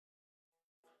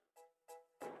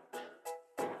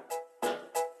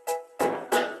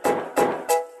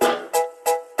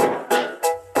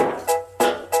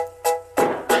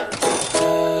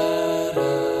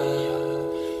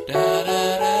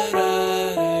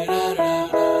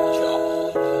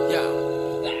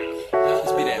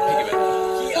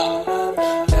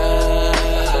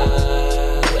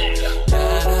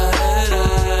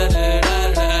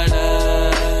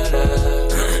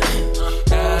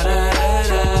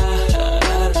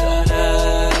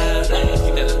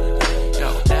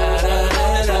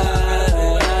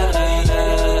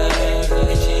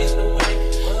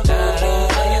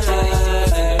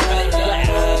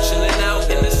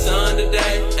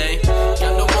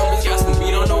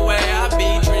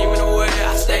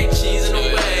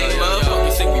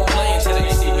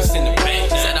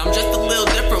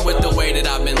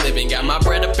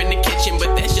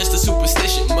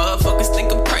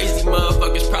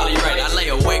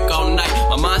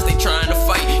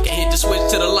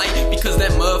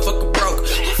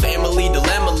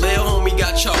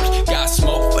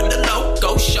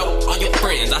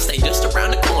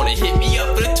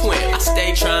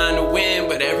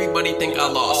everybody think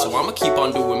I lost. So I'ma keep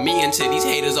on doing me until these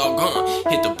haters all gone.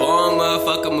 Hit the ball,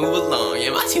 motherfucker, move along.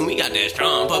 Yeah, my team, we got that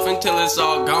strong. Puff until it's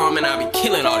all gone, man, I be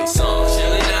killing all these songs.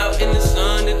 Chilling out in the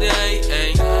sun today,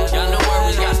 ayy. Got no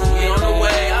worries, got some weed on the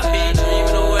way. I be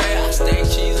dreaming away, I stay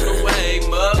cheesing away.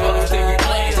 Motherfuckers think we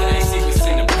playing till they see what's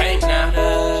in the bank now.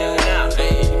 Chilling out,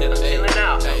 ayy. I'm chilling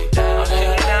out, ayy. I'm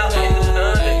chilling out in the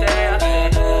sun today. I said,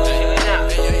 chilling out.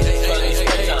 I'm chilling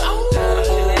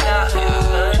out in the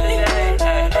sun today.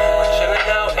 I'm chilling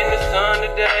out in the sun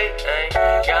today.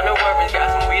 Got no worries, got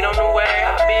some weed on the way.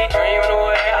 I be dreaming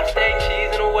away, I stay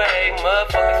cheesing away.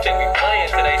 Motherfuckers think we playing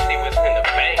till they see what's in the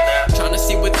bank now. Tryna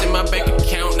see what's in my bank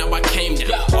account, now I came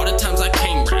down. All the times I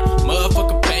came round,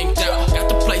 motherfucker banked out. Got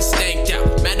the place stanked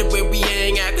out. Matter where we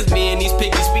hang out, cause me and these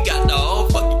piggies, we got the whole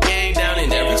fucking gang down.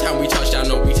 And every time we touch down,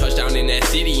 we touch down in that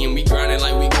city. And we grinding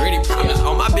like we gritty. Promise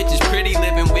all my bitches pretty,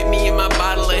 living with me in my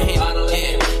bottle of Henny.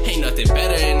 Yeah, ain't nothing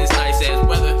better in this nice ass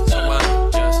weather. So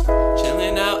I'm just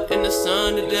chilling out in the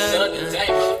sun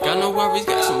today. Got no worries,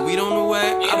 got some weed on the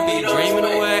way. I be dreaming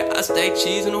away, I stay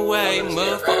cheesing away.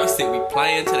 Motherfuckers think we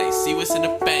playing till they see what's in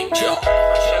the bank. I'm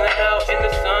chilling out in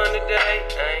the sun today.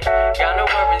 Got no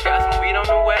worries, got some weed on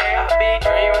the way.